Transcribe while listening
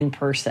in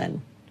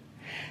person.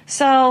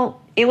 So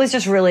it was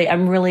just really,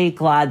 I'm really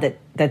glad that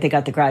they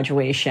got the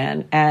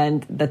graduation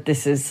and that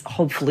this is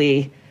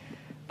hopefully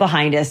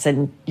behind us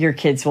and your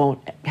kids won't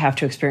have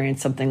to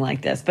experience something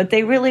like this. But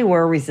they really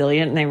were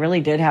resilient and they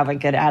really did have a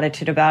good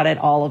attitude about it,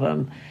 all of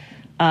them,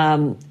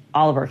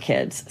 all of our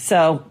kids.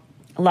 So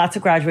lots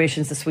of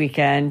graduations this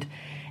weekend.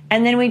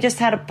 And then we just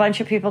had a bunch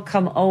of people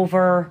come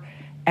over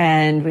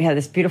and we had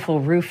this beautiful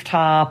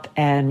rooftop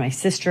and my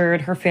sister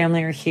and her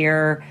family are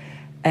here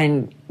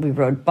and we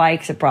rode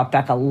bikes. It brought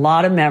back a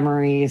lot of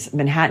memories.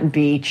 Manhattan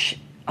Beach,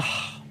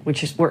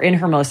 we're in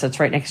Hermosa. It's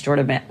right next door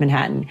to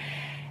Manhattan.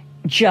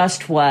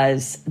 Just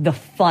was the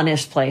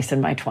funnest place in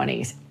my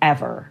 20s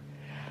ever.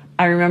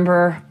 I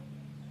remember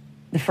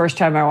the first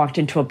time I walked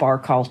into a bar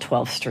called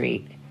 12th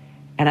Street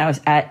and I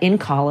was in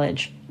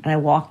college and I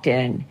walked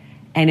in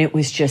and it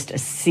was just a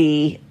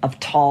sea of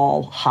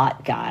tall,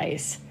 hot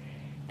guys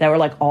that were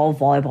like all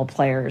volleyball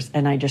players.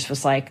 And I just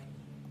was like,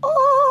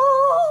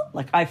 oh,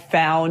 like I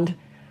found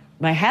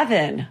my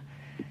heaven.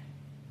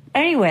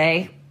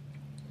 Anyway,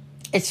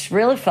 it's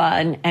really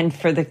fun. And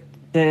for the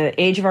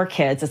age of our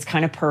kids, it's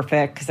kind of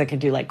perfect because they can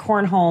do like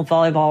cornhole,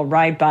 volleyball,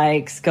 ride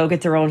bikes, go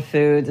get their own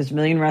food. There's a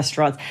million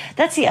restaurants.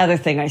 That's the other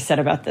thing I said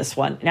about this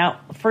one. Now,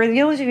 for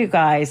those of you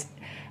guys,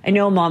 I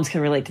know moms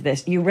can relate to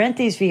this. You rent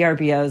these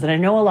VRBOs, and I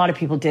know a lot of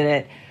people did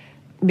it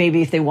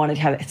maybe if they wanted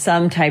to have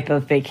some type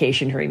of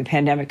vacation during the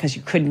pandemic because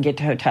you couldn't get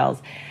to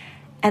hotels.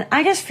 And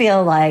I just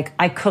feel like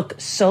I cook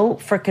so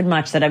freaking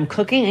much that I'm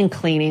cooking and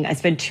cleaning. I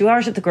spend 2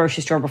 hours at the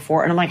grocery store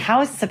before, and I'm like, how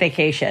is this a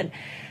vacation?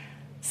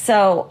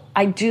 So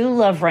I do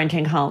love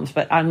renting homes,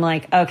 but I'm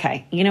like,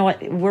 okay, you know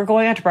what? We're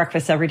going out to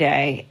breakfast every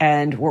day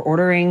and we're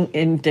ordering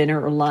in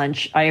dinner or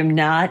lunch. I am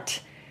not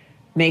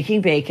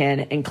making bacon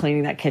and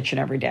cleaning that kitchen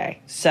every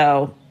day.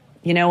 So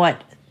you know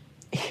what?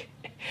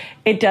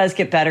 It does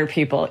get better,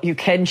 people. You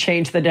can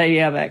change the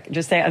dynamic.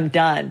 Just say, I'm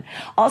done.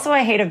 Also,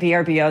 I hate a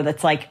VRBO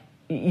that's like,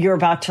 you're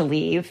about to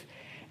leave.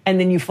 And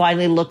then you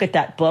finally look at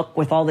that book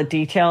with all the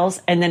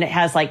details. And then it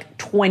has like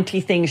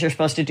 20 things you're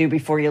supposed to do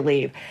before you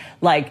leave.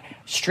 Like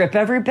strip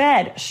every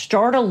bed,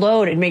 start a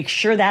load and make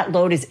sure that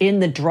load is in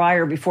the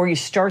dryer before you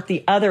start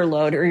the other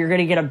load or you're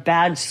going to get a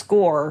bad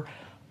score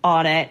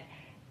on it.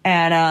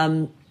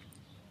 And,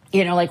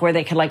 like where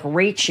they can like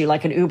rate you,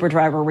 like an Uber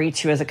driver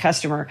rates you as a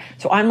customer.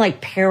 So I'm like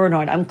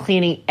paranoid. I'm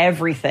cleaning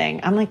everything.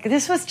 I'm like,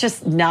 this was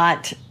just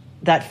not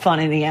that fun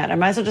in the end. I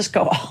might as well just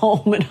go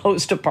home and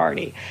host a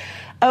party.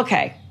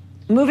 Okay.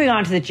 Moving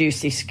on to the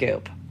juicy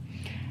scoop.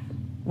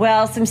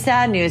 Well, some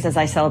sad news as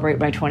I celebrate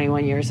my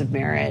 21 years of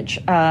marriage.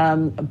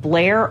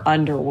 Blair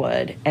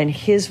Underwood and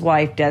his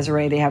wife,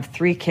 Desiree, they have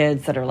 3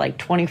 kids that are like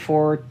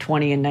 24,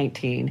 20, and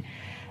 19.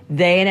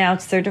 They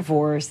announced their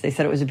divorce. They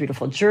said it was a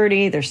beautiful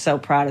journey. They're so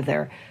proud of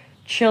their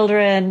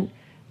children.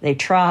 They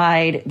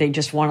tried. They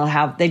just want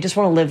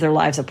to live their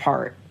lives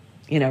apart,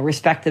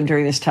 respect them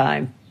during this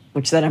time,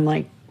 which then I'm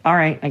like, all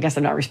right, I guess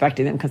I'm not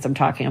respecting them because I'm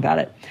talking about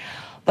it.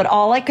 But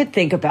all I could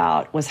think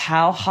about was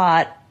how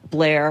hot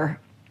Blair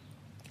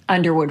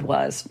Underwood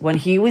was when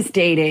he was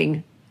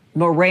dating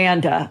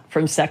Miranda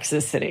from Sex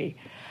and the City.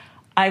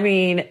 I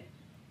mean,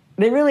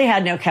 they really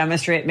had no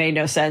chemistry. It made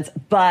no sense,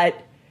 but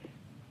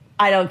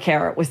I don't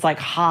care. It was like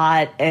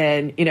hot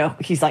and,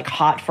 he's like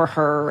hot for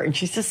her and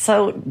she's just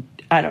so,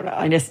 I don't know.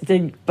 I just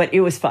didn't, but it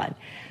was fun.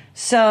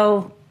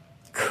 So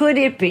could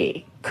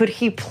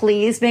he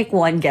please make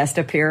one guest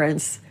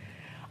appearance?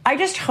 I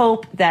just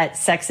hope that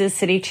Sex and the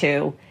City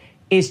 2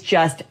 is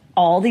just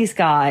all these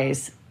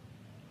guys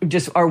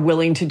just are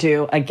willing to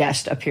do a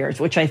guest appearance,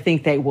 which I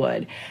think they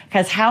would.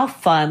 Because how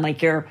fun,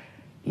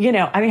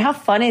 how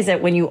fun is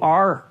it when you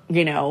are,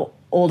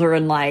 older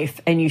in life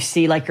and you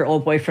see like your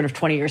old boyfriend of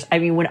 20 years? I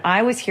mean, when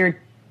I was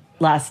here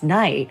last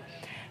night,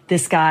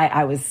 this guy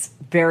I was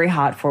very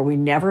hot for, we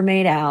never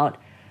made out,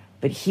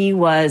 but he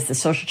was the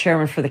social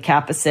chairman for the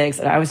Kappa Sigs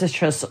and I was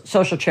the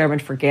social chairman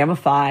for Gamma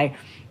Phi.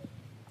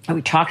 And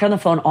we talked on the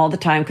phone all the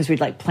time because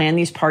we'd like plan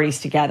these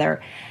parties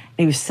together. And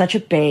he was such a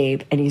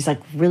babe and he's like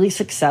really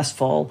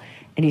successful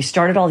and he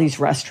started all these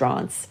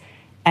restaurants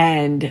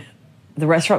and the restaurant